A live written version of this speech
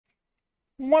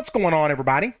What's going on,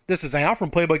 everybody? This is Al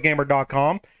from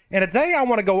PlaybookGamer.com, and today I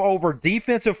want to go over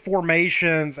defensive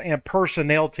formations and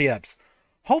personnel tips.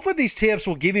 Hopefully these tips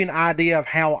will give you an idea of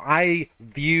how I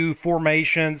view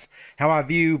formations, how I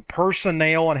view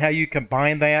personnel, and how you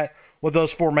combine that with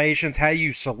those formations, how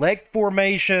you select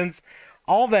formations,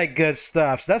 all that good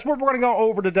stuff. So that's what we're going to go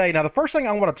over today. Now, the first thing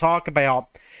I want to talk about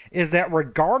is that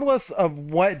regardless of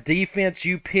what defense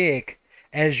you pick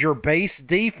as your base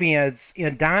defense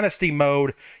in Dynasty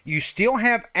mode, you still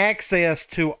have access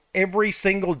to every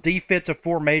single defensive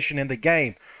formation in the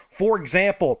game. For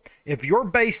example, if your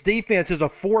base defense is a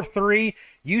 4-3,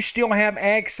 you still have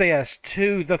access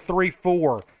to the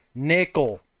 3-4,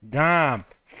 nickel, dime,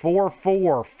 4-4,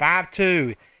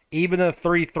 5-2, even the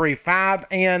 3-3-5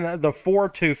 and the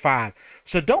 4-2-5.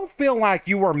 So don't feel like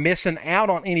you are missing out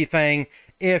on anything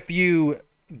if you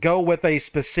go with a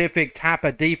specific type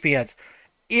of defense.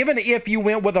 Even if you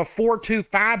went with a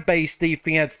 4-2-5 base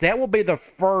defense, that will be the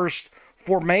first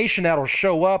formation that will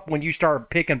show up when you start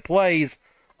picking plays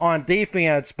on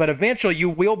defense. But eventually you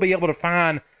will be able to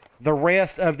find the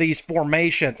rest of these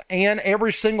formations and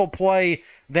every single play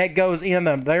that goes in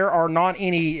them. There are not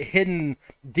any hidden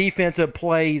defensive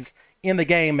plays in the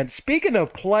game. And speaking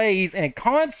of plays and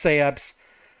concepts,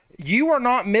 you are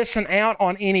not missing out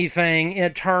on anything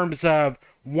in terms of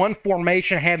one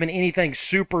formation having anything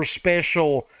super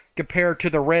special compared to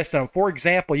the rest of them. For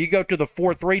example, you go to the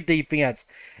 4-3 defense.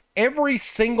 Every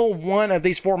single one of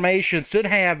these formations should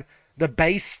have the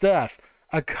base stuff.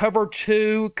 A cover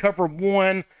 2, cover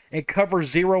 1, and cover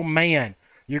 0 man.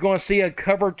 You're going to see a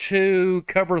cover 2,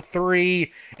 cover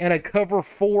 3, and a cover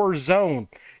 4 zone.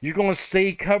 You're going to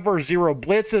see cover 0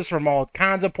 blitzes from all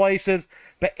kinds of places.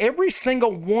 But every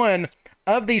single one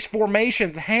of these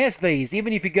formations has these.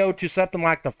 Even if you go to something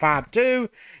like the 5-2,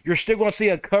 you're still going to see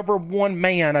a cover 1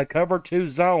 man, a cover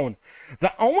 2 zone.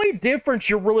 The only difference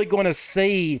you're really going to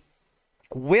see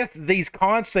with these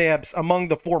concepts among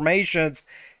the formations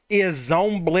is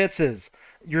zone blitzes.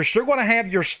 You're still going to have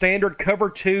your standard cover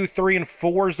 2, 3, and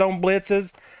 4 zone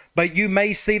blitzes, but you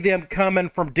may see them coming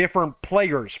from different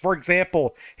players. For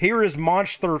example, here is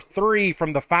Monster 3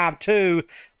 from the 5-2.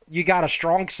 You got a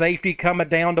strong safety coming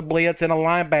down to blitz and a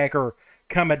linebacker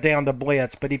coming down to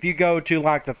blitz. But if you go to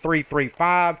like the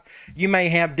 3-3-5, you may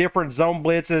have different zone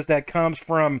blitzes that comes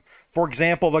from, for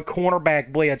example, the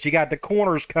cornerback blitz. You got the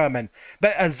corners coming.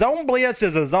 But a zone blitz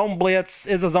is a zone blitz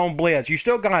is a zone blitz. You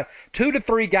still got 2 to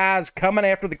 3 guys coming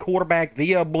after the quarterback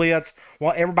via blitz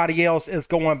while everybody else is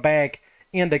going back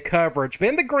into coverage. But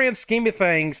in the grand scheme of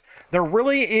things, there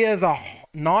really is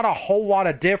not a whole lot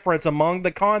of difference among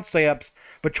the concepts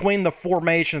between the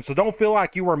formations. So don't feel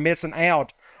like you are missing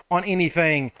out on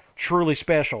anything truly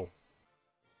special.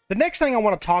 The next thing I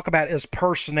want to talk about is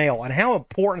personnel and how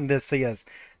important this is.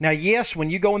 Now, yes, when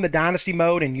you go in the Dynasty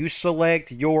mode and you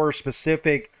select your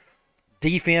specific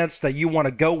defense that you want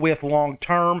to go with long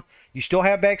term, you still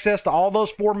have access to all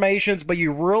those formations, but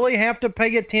you really have to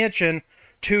pay attention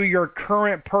to your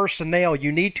current personnel.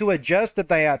 You need to adjust to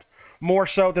that more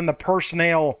so than the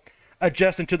personnel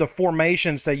adjusting to the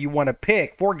formations that you want to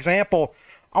pick. For example,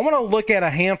 I want to look at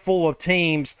a handful of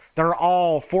teams that are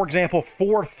all, for example,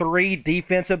 4-3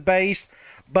 defensive based,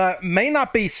 but may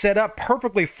not be set up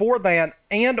perfectly for that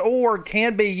and or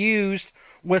can be used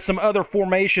with some other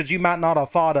formations you might not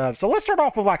have thought of. So let's start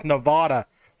off with like Nevada.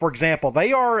 For example,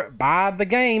 they are, by the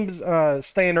game's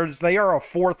standards, they are a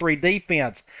 4-3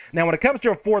 defense. Now, when it comes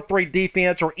to a 4-3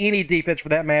 defense, or any defense for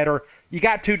that matter, you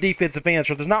got 2 defensive ends,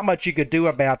 so there's not much you could do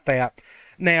about that.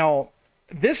 Now,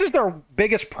 this is their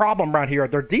biggest problem right here.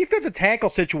 Their defensive tackle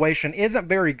situation isn't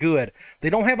very good. They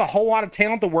don't have a whole lot of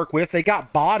talent to work with. They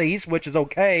got bodies, which is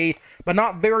okay, but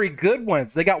not very good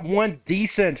ones. They got one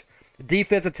decent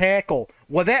defensive tackle.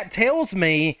 What that tells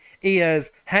me is,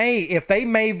 hey, if they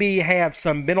maybe have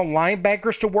some middle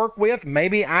linebackers to work with,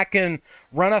 maybe I can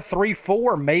run a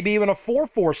 3-4, maybe even a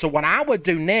 4-4. So what I would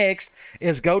do next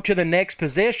is go to the next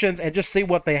positions and just see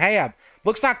what they have.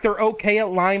 Looks like they're okay at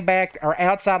linebacker or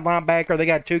outside linebacker. They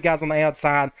got 2 guys on the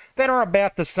outside that are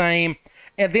about the same.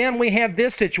 And then we have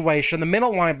this situation, the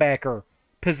middle linebacker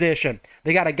position.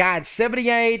 They got a guy at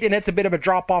 78, and it's a bit of a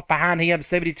drop-off behind him,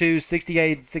 72,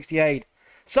 68, 68.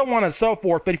 So on and so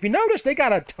forth. But if you notice, they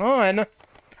got a ton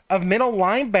of middle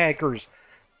linebackers.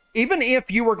 Even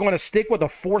if you were going to stick with a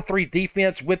 4-3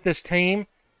 defense with this team,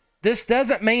 this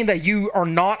doesn't mean that you are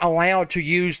not allowed to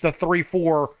use the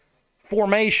 3-4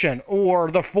 formation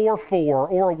or the 4-4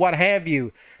 or what have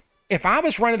you. If I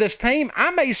was running this team, I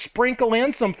may sprinkle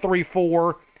in some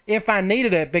 3-4 if I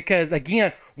needed it, because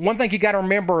again, one thing you got to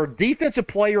remember, defensive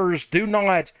players do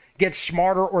not get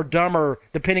smarter or dumber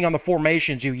depending on the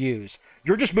formations you use.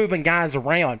 You're just moving guys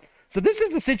around. So this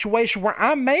is a situation where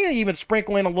I may even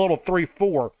sprinkle in a little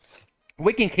 3-4.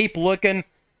 We can keep looking.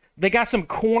 They got some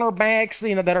cornerbacks,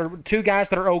 you know, that are two guys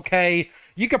that are okay.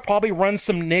 You could probably run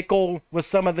some nickel with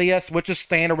some of this, which is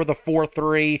standard with a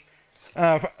 4-3.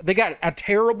 They got a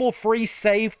terrible free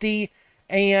safety,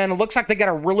 and it looks like they got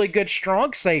a really good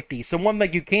strong safety. So one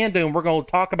thing you can do, and we're going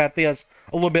to talk about this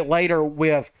a little bit later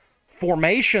with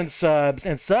formation subs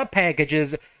and sub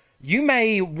packages, you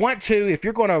may want to, if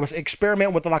you're going to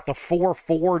experiment with like the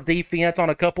 4-4 defense on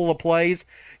a couple of plays,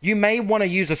 you may want to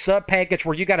use a sub package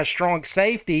where you got a strong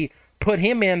safety, put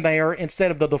him in there instead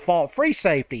of the default free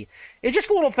safety. It's just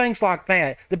little things like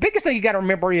that. The biggest thing you got to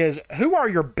remember is who are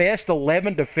your best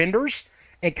 11 defenders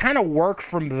and kind of work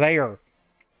from there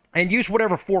and use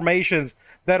whatever formations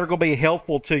that are going to be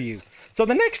helpful to you. So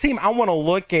the next team I want to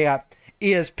look at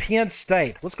is Penn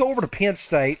State. Let's go over to Penn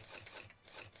State.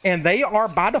 And they are,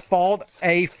 by default,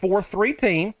 a 4-3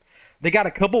 team. They got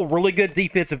a couple really good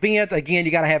defensive ends. Again, you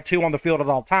got to have two on the field at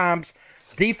all times.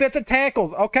 Defensive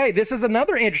tackles. Okay, this is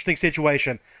another interesting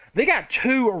situation. They got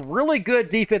two really good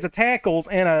defensive tackles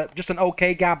and just an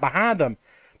okay guy behind them.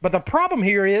 But the problem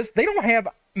here is they don't have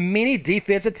many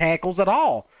defensive tackles at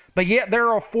all. But yet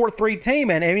they're a 4-3 team,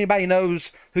 and anybody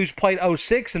knows who's played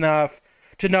 06 enough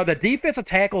to know that defensive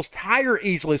tackles tire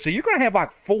easily. So you're going to have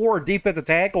like 4 defensive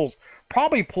tackles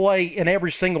probably play in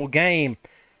every single game.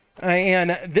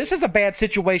 And this is a bad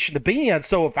situation to be in.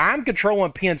 So if I'm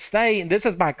controlling Penn State, and this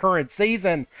is my current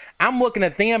season, I'm looking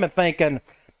at them and thinking,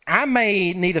 I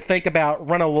may need to think about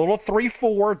running a little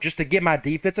 3-4 just to give my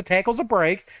defensive tackles a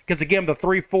break. Because again, the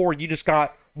 3-4, you just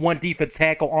got one defensive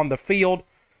tackle on the field.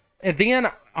 And then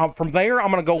from there,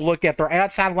 I'm going to go look at their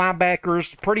outside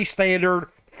linebackers. Pretty standard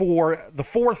for the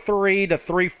 4-3 to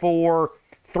 3-4,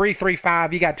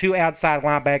 3-3-5. You got 2 outside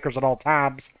linebackers at all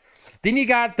times. Then you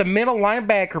got the middle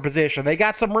linebacker position. They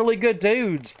got some really good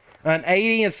dudes, an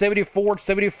 80 and 74,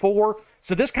 74.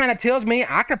 So this kind of tells me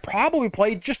I could probably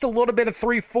play just a little bit of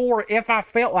 3-4 if I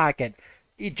felt like it,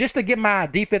 just to give my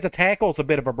defensive tackles a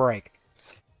bit of a break.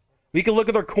 We can look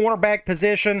at their cornerback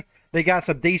position. They got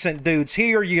some decent dudes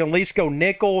here. You can at least go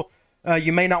nickel.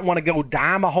 You may not want to go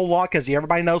dime a whole lot because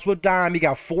everybody knows with dime, you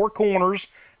got 4 corners.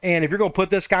 And if you're going to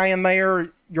put this guy in there,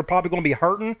 you're probably going to be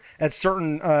hurting at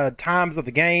certain times of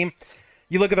the game.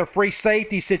 You look at their free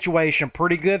safety situation,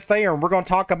 pretty good there. And we're going to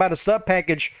talk about a sub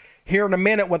package here in a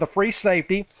minute with a free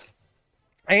safety.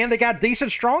 And they got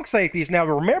decent strong safeties. Now,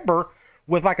 remember,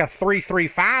 with like a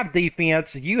 3-3-5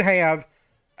 defense, you have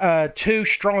 2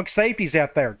 strong safeties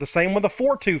out there. The same with a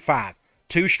 4-2-5.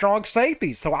 2 strong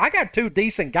safeties. So I got 2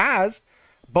 decent guys.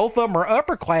 Both of them are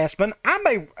upperclassmen. I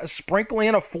may sprinkle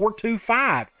in a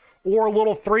 4-2-5 or a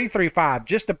little 3-3-5,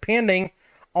 just depending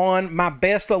on my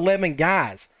best 11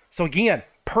 guys. So again,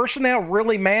 personnel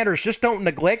really matters. Just don't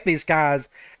neglect these guys.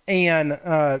 And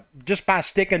just by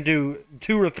sticking to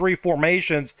 2 or 3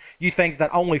 formations, you think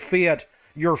that only fit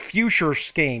your future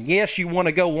scheme. Yes, you want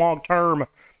to go long-term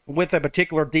with a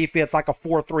particular defense like a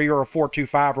 4-3 or a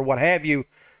 4-2-5 or what have you.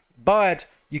 But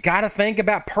you got to think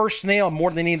about personnel more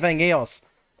than anything else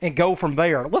and go from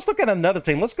there. Let's look at another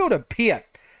team. Let's go to Pitt.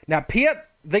 Now, Pitt,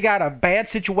 they got a bad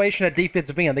situation at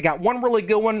defensive end. They got one really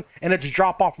good one, and it's a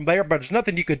drop-off from there, but there's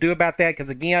nothing you could do about that because,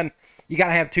 again, you got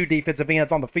to have 2 defensive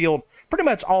ends on the field pretty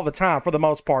much all the time for the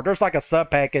most part. There's like a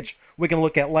sub-package we can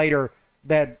look at later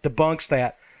that debunks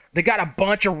that. They got a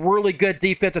bunch of really good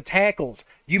defensive tackles.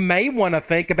 You may want to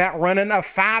think about running a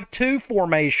 5-2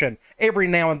 formation every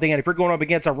now and then if you're going up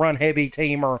against a run-heavy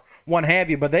team or what have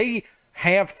you. But they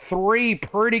have 3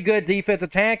 pretty good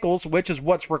defensive tackles, which is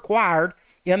what's required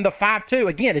in the 5-2.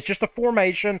 Again, it's just a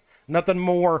formation, nothing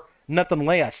more, nothing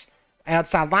less.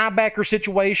 Outside linebacker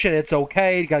situation, it's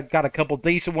okay. Got a couple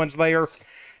decent ones there.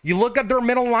 You look at their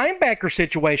middle linebacker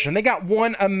situation. They got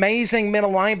one amazing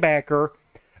middle linebacker,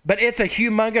 but it's a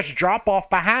humongous drop-off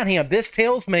behind him. This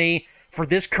tells me for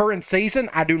this current season,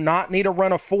 I do not need to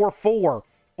run a 4-4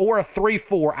 or a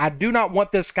 3-4. I do not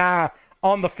want this guy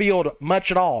on the field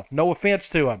much at all. No offense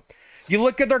to him. You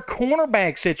look at their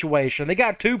cornerback situation. They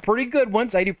got 2 pretty good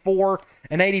ones, 84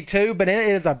 and 82, but it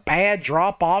is a bad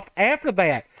drop-off after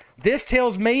that. This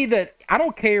tells me that I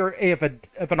don't care if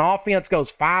an offense goes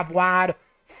 5 wide,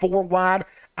 4 wide.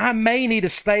 I may need to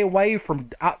stay away from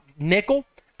nickel.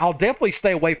 I'll definitely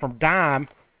stay away from dime.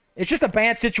 It's just a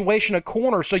bad situation at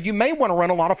corner, so you may want to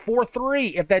run a lot of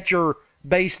 4-3 if that's your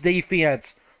base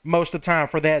defense most of the time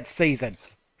for that season.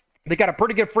 They got a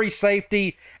pretty good free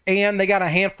safety, and they got a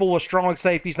handful of strong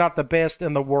safeties, not the best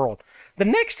in the world. The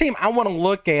next team I want to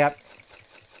look at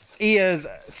is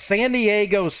San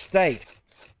Diego State.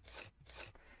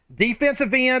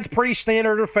 Defensive ends, pretty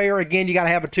standard or fair. Again, you got to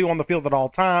have a 2 on the field at all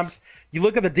times. You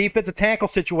look at the defensive tackle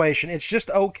situation, it's just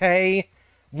okay.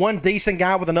 One decent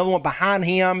guy with another one behind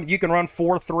him. You can run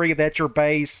 4-3 if that's your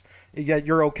base.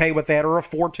 You're okay with that. Or a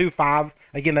 4-2-5.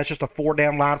 Again, that's just a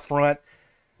 4-down line front.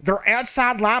 Their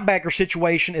outside linebacker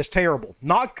situation is terrible.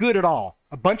 Not good at all.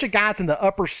 A bunch of guys in the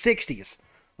upper 60s.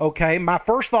 Okay, my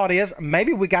first thought is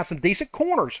maybe we got some decent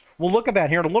corners. We'll look at that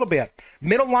here in a little bit.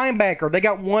 Middle linebacker, they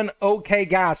got one okay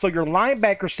guy. So your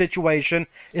linebacker situation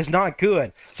is not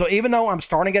good. So even though I'm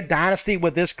starting a dynasty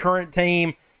with this current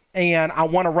team and I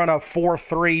want to run a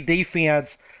 4-3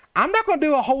 defense, I'm not going to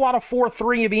do a whole lot of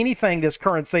 4-3 of anything this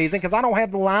current season because I don't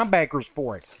have the linebackers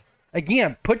for it.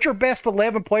 Again, put your best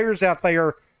 11 players out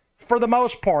there for the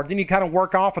most part. Then you kind of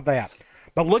work off of that.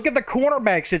 But look at the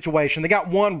cornerback situation. They got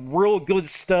one real good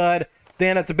stud.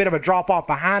 Then it's a bit of a drop-off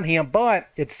behind him, but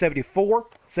it's 74,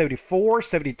 74,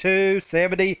 72,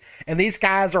 70. And these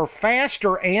guys are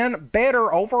faster and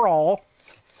better overall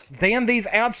than these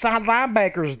outside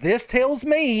linebackers. This tells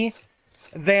me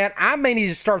that I may need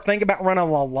to start thinking about running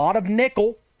a lot of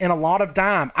nickel and a lot of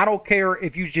dime. I don't care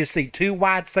if you just see 2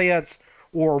 wide sets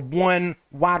or 1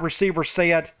 wide receiver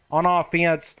set on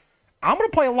offense. I'm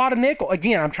going to play a lot of nickel.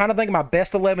 Again, I'm trying to think of my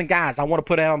best 11 guys I want to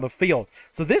put out on the field.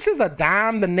 So this is a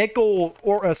dime to nickel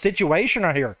or a situation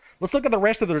right here. Let's look at the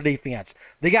rest of their defense.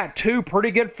 They got 2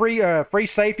 pretty good free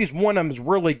safeties. One of them is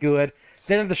really good.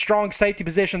 Then in the strong safety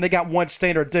position, they got 1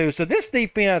 standard due. So this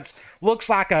defense looks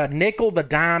like a nickel to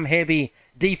dime heavy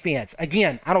defense.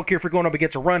 Again, I don't care if you're going up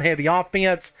against a run heavy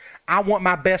offense. I want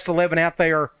my best 11 out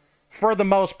there for the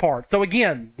most part. So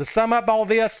again, to sum up all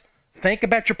this, think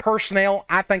about your personnel.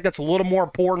 I think that's a little more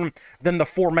important than the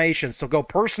formations. So go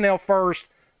personnel first,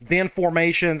 then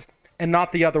formations, and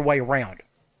not the other way around.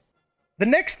 The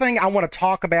next thing I want to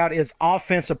talk about is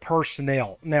offensive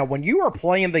personnel. Now, when you are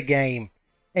playing the game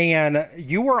and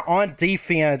you are on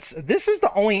defense, this is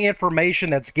the only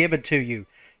information that's given to you.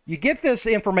 You get this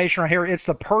information right here. It's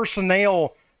the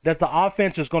personnel that the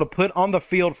offense is going to put on the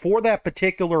field for that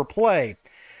particular play.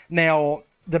 Now,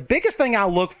 the biggest thing I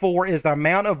look for is the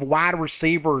amount of wide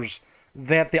receivers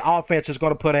that the offense is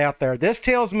going to put out there. This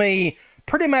tells me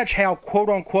pretty much how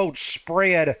quote-unquote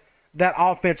spread that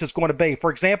offense is going to be.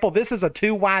 For example, this is a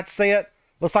 2 wide set.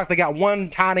 Looks like they got 1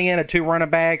 tight end and 2 running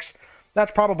backs.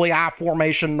 That's probably I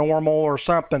formation normal or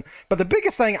something. But the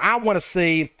biggest thing I want to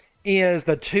see is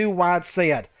the 2 wide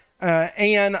set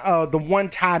and the 1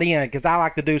 tight end, because I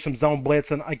like to do some zone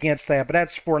blitzing against that. But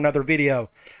that's for another video.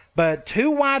 But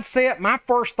 2 wide set, my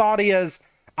first thought is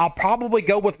I'll probably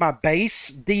go with my base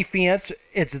defense.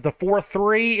 It's the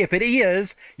 4-3. If it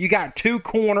is, you got 2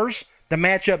 corners to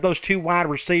match up those 2 wide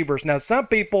receivers. Now, some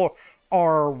people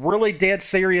are really dead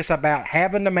serious about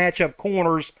having to match up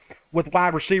corners with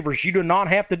wide receivers. You do not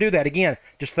have to do that. Again,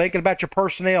 just thinking about your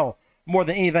personnel more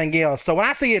than anything else. So when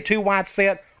I see a 2 wide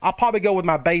set, I'll probably go with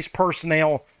my base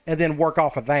personnel and then work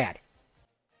off of that.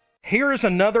 Here's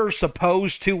another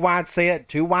supposed 2 wide set,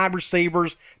 2 wide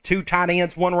receivers, 2 tight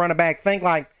ends, 1 running back. Think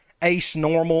like ace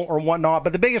normal or whatnot.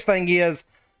 But the biggest thing is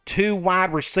 2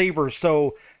 wide receivers.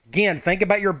 So again, think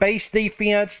about your base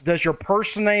defense. Does your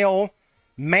personnel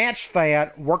match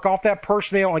that? Work off that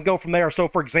personnel and go from there. So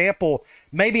for example,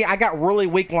 maybe I got really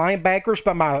weak linebackers,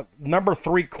 but my number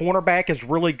 3 cornerback is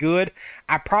really good.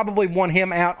 I probably want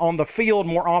him out on the field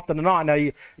more often than not.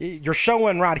 Now, you're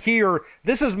showing right here,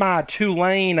 this is my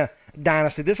Tulane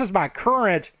dynasty. This is my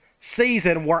current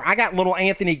season where I got little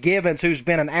Anthony Givens, who's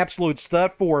been an absolute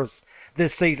stud for us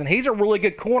this season. He's a really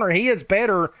good corner. He is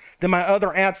better than my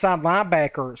other outside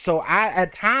linebacker. So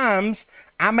at times,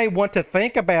 I may want to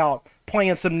think about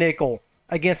playing some nickel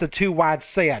against a 2 wide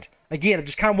set. Again, I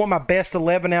just kind of want my best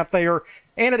 11 out there,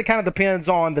 and it kind of depends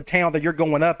on the town that you're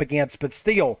going up against. But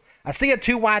still, I see a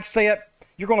 2 wide set,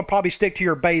 you're going to probably stick to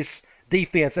your base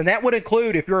defense, and that would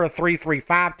include if you're a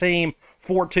 3-3-5 team,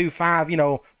 4-2-5, you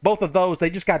know, both of those, they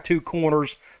just got 2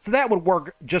 corners, so that would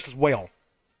work just as well.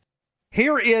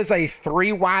 Here is a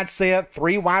 3 wide set,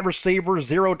 3 wide receivers,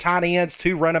 0 tight ends,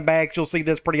 2 running backs. You'll see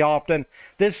this pretty often.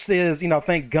 This is, you know,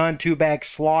 think gun 2-back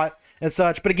slot and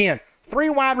such. But again, 3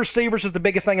 wide receivers is the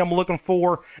biggest thing I'm looking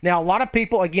for. Now, a lot of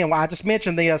people, again, well, I just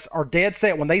mentioned this, are dead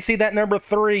set. When they see that number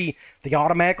 3, they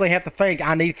automatically have to think,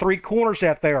 I need 3 corners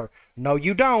out there. No,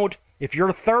 you don't. If your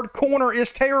 3rd corner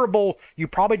is terrible, you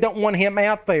probably don't want him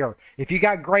out there. If you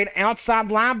got great outside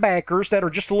linebackers that are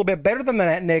just a little bit better than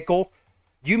that nickel,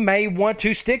 you may want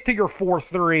to stick to your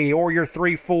 4-3 or your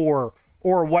 3-4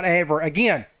 or whatever.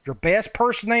 Again, your best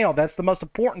personnel, that's the most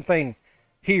important thing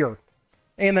here.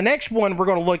 And the next one we're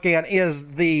going to look at is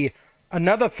the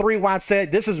Another three wide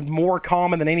set. This is more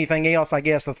common than anything else, I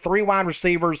guess. The three wide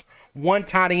receivers, one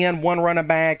tight end, one running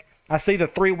back. I see the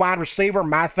three wide receiver.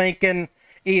 My thinking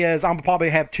is I'm probably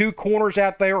have two corners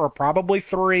out there, or probably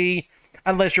three,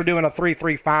 unless you're doing a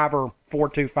 3-3-5 or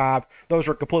 4-2-5. Those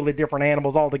are completely different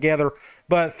animals altogether.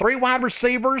 But three wide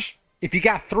receivers, if you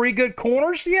got three good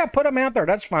corners, yeah, put them out there.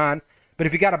 That's fine. But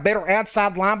if you got a better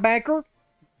outside linebacker,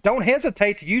 don't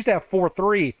hesitate to use that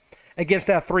 4-3 against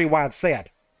that three wide set.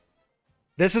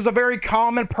 This is a very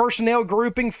common personnel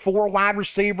grouping: four wide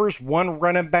receivers, one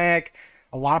running back.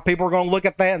 A lot of people are going to look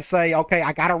at that and say, okay,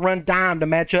 I got to run dime to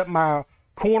match up my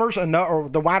corners or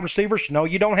the wide receivers. No,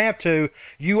 you don't have to.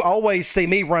 You always see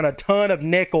me run a ton of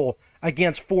nickel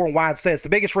against four wide sets. The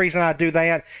biggest reason I do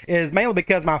that is mainly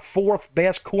because my fourth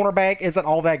best cornerback isn't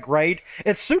all that great.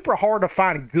 It's super hard to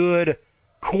find good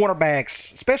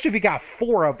cornerbacks, especially if you got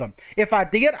four of them. If I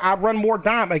did, I'd run more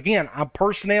dime. Again, I'm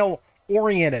personnel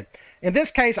oriented. In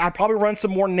this case, I'd probably run some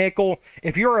more nickel.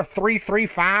 If you're a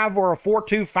 3-3-5 or a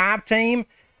 4-2-5 team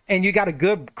and you got a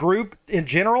good group in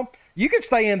general, you can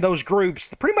stay in those groups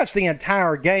pretty much the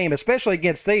entire game, especially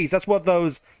against these. That's what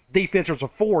those defenses are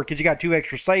for, because you got two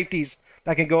extra safeties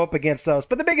that can go up against those.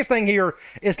 But the biggest thing here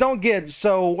is don't get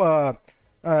so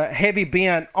heavy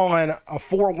bent on a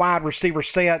four wide receiver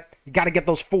set. You got to get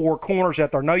those four corners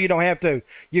out there. No, you don't have to.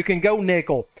 You can go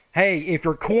nickel. Hey, if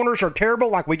your corners are terrible,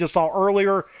 like we just saw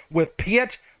earlier with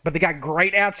Pitt, but they got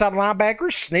great outside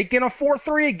linebackers, sneak in a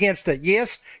 4-3 against it.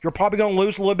 Yes, you're probably going to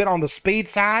lose a little bit on the speed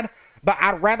side, but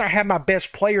I'd rather have my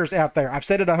best players out there. I've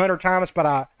said it 100 times,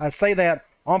 but I say that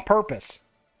on purpose.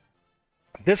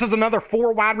 This is another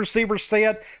four wide receiver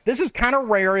set. This is kind of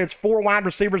rare. It's four wide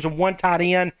receivers and one tight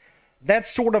end. That's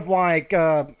sort of like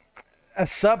a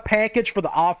sub package for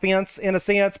the offense in a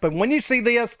sense. But when you see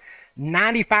this,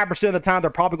 95% of the time they're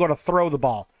probably going to throw the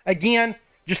ball. Again,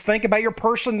 just think about your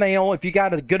personnel. If you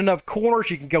got a good enough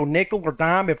corners, you can go nickel or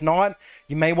dime. If not,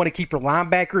 you may want to keep your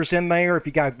linebackers in there. If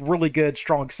you got really good,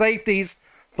 strong safeties,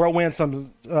 throw in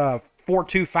some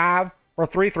 4-2-5 or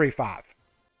 3-3-5.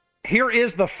 Here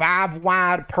is the five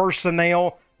wide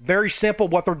personnel. Very simple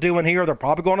what they're doing here. They're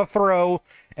probably going to throw.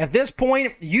 At this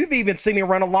point, you've even seen me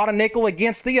run a lot of nickel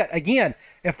against it. Again,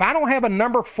 if I don't have a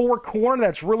number four corner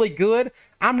that's really good,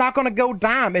 I'm not going to go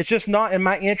dime. It's just not in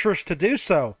my interest to do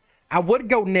so. I would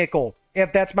go nickel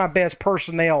if that's my best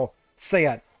personnel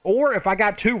set. Or if I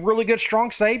got two really good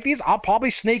strong safeties, I'll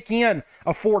probably sneak in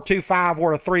a 4-2-5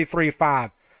 or a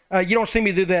 3-3-5. You don't see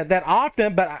me do that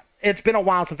often, but it's been a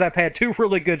while since I've had two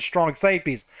really good strong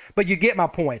safeties. But you get my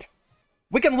point.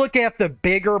 We can look at the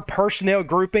bigger personnel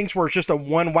groupings where it's just a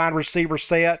one wide receiver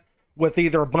set with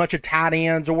either a bunch of tight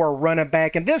ends or a running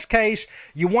back. In this case,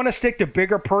 you want to stick to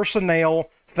bigger personnel.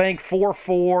 Think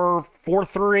 4-4,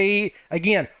 4-3.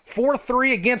 Again,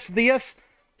 4-3 against this.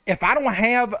 If I don't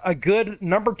have a good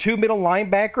number two middle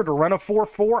linebacker to run a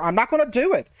 4-4, I'm not going to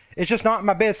do it. It's just not in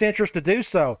my best interest to do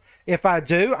so. If I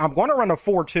do, I'm going to run a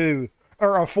 4-2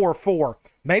 or a 4-4.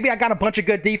 Maybe I got a bunch of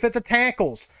good defensive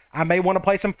tackles. I may want to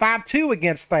play some 5-2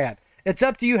 against that. It's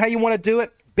up to you how you want to do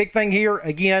it. Big thing here,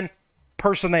 again,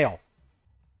 personnel.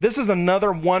 This is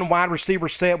another one wide receiver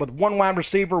set with one wide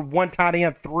receiver, one tight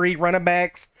end, three running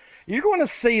backs. You're going to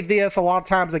see this a lot of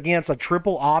times against a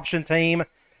triple option team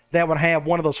that would have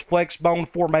one of those flex bone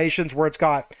formations where it's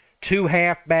got two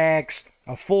halfbacks,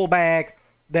 a fullback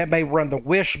that may run the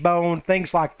wishbone,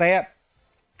 things like that.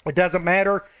 It doesn't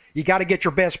matter. You got to get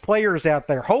your best players out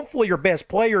there. Hopefully your best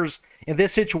players in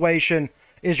this situation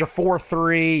is your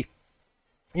 4-3,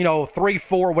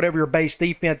 3-4, whatever your base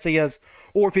defense is.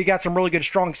 Or if you got some really good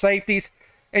strong safeties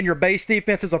and your base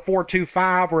defense is a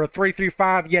 4-2-5 or a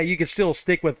 3-3-5, yeah, you can still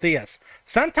stick with this.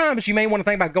 Sometimes you may want to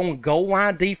think about going goal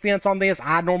line defense on this.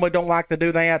 I normally don't like to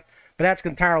do that, but that's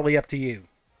entirely up to you.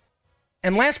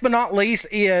 And last but not least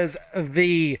is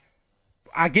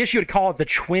I guess you would call it the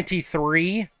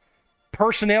 23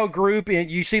 personnel group.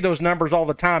 And you see those numbers all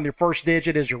the time. Your first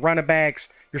digit is your running backs.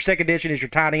 Your second digit is your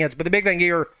tight ends. But the big thing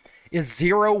here is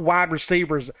 0 wide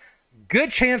receivers.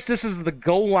 Good chance this is the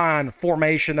goal line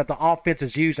formation that the offense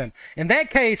is using. In that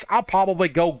case, I'll probably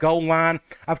go goal line.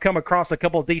 I've come across a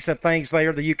couple of decent things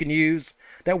there that you can use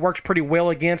that works pretty well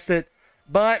against it.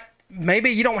 But maybe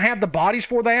you don't have the bodies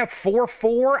for that.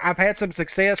 4-4, I've had some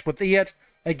success with it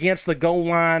against the goal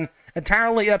line.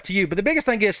 Entirely up to you. But the biggest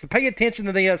thing is to pay attention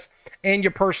to this and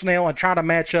your personnel and try to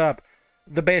match up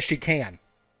the best you can.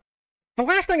 The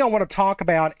last thing I want to talk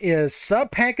about is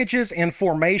sub packages and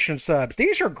formation subs.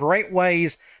 These are great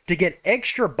ways to get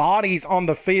extra bodies on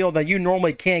the field that you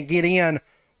normally can't get in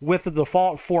with the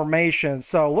default formation.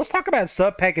 So let's talk about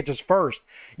sub packages first.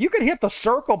 You can hit the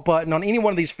circle button on any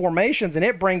one of these formations and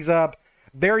it brings up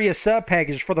various sub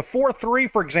packages. For the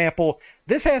 4-3, for example,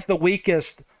 this has the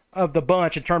weakest of the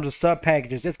bunch in terms of sub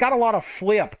packages. It's got a lot of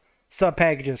flip sub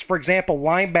packages. For example,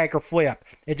 linebacker flip.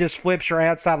 It just flips your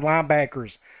outside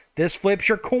linebackers. This flips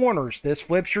your corners. This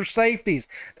flips your safeties.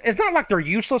 It's not like they're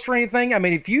useless or anything. I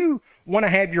mean, if you want to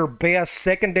have your best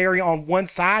secondary on one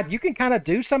side, you can kind of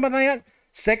do some of that.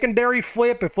 Secondary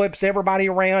flip, it flips everybody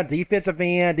around, defensive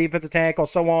end, defensive tackle,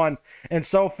 so on and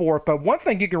so forth. But one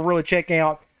thing you can really check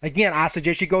out, again, I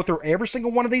suggest you go through every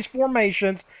single one of these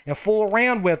formations and fool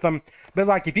around with them. But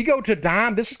like if you go to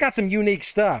dime, this has got some unique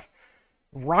stuff.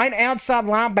 Right outside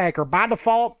linebacker, by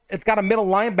default, it's got a middle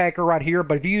linebacker right here,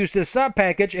 but if you use this sub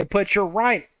package, it puts your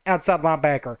right outside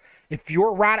linebacker. If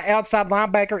your right outside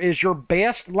linebacker is your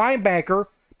best linebacker,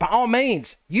 by all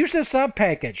means, use this sub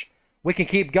package. We can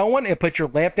keep going. It puts your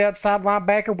left outside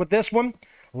linebacker with this one.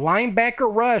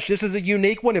 Linebacker rush. This is a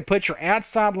unique one. It puts your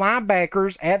outside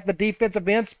linebackers at the defensive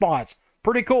end spots.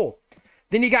 Pretty cool.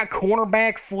 Then you got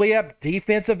cornerback flip,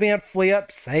 defensive end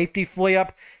flip, safety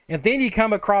flip, and then you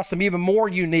come across some even more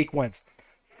unique ones.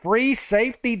 Free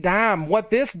safety dime. What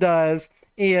this does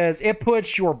is it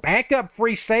puts your backup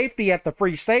free safety at the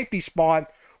free safety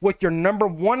spot with your number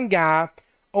one guy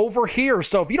over here.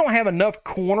 So if you don't have enough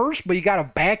corners, but you got a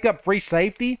backup free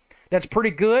safety, that's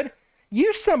pretty good.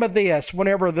 Use some of this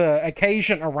whenever the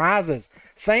occasion arises.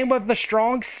 Same with the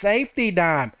strong safety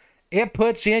dime. It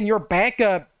puts in your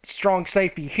backup strong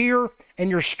safety here and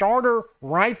your starter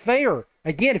right there.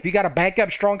 Again, if you got a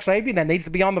backup strong safety that needs to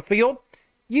be on the field,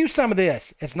 use some of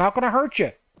this. It's not going to hurt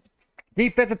you.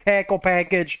 Defensive tackle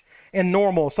package and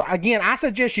normal. So again, I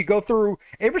suggest you go through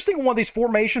every single one of these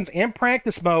formations in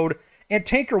practice mode and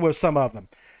tinker with some of them.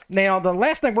 Now, the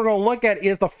last thing we're going to look at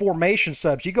is the formation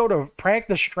subs. You go to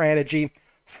practice strategy,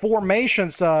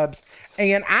 formation subs,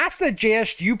 and I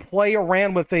suggest you play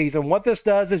around with these. And what this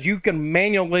does is you can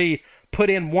manually put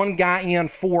in one guy in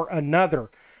for another.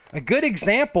 A good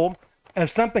example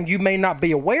of something you may not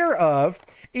be aware of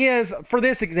is, for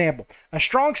this example, a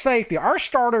strong safety. Our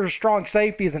starter strong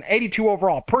safety is an 82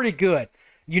 overall. Pretty good.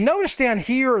 You notice down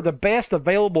here are the best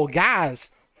available guys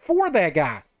for that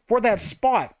guy, for that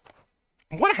spot.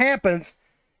 What happens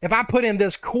if I put in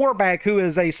this quarterback who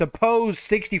is a supposed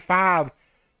 65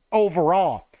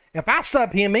 overall? If I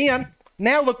sub him in,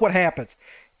 now look what happens.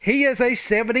 He is a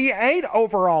 78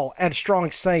 overall at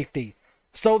strong safety.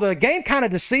 So the game kind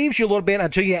of deceives you a little bit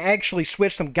until you actually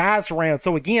switch some guys around.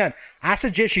 So again, I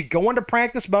suggest you go into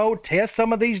practice mode, test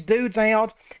some of these dudes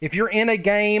out. If you're in a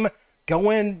game, go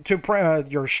into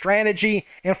your strategy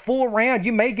and fool around.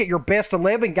 You may get your best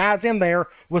 11 guys in there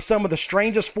with some of the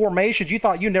strangest formations you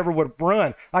thought you never would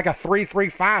run, like a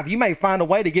 3-3-5. You may find a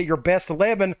way to get your best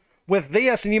 11 with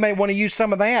this, and you may want to use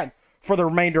some of that for the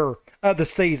remainder of the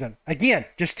season. Again,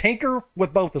 just tinker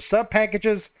with both the sub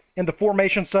packages and the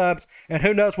formation subs, and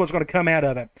who knows what's going to come out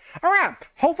of it. All right,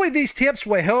 hopefully these tips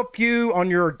will help you on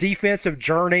your defensive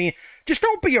journey. Just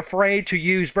don't be afraid to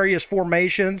use various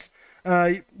formations.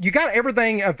 You got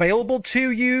everything available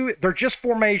to you. They're just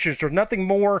formations. There's nothing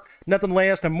more, nothing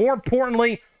less, and more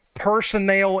importantly,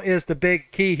 personnel is the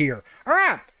big key here. All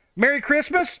right, Merry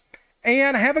Christmas,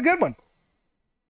 and have a good one.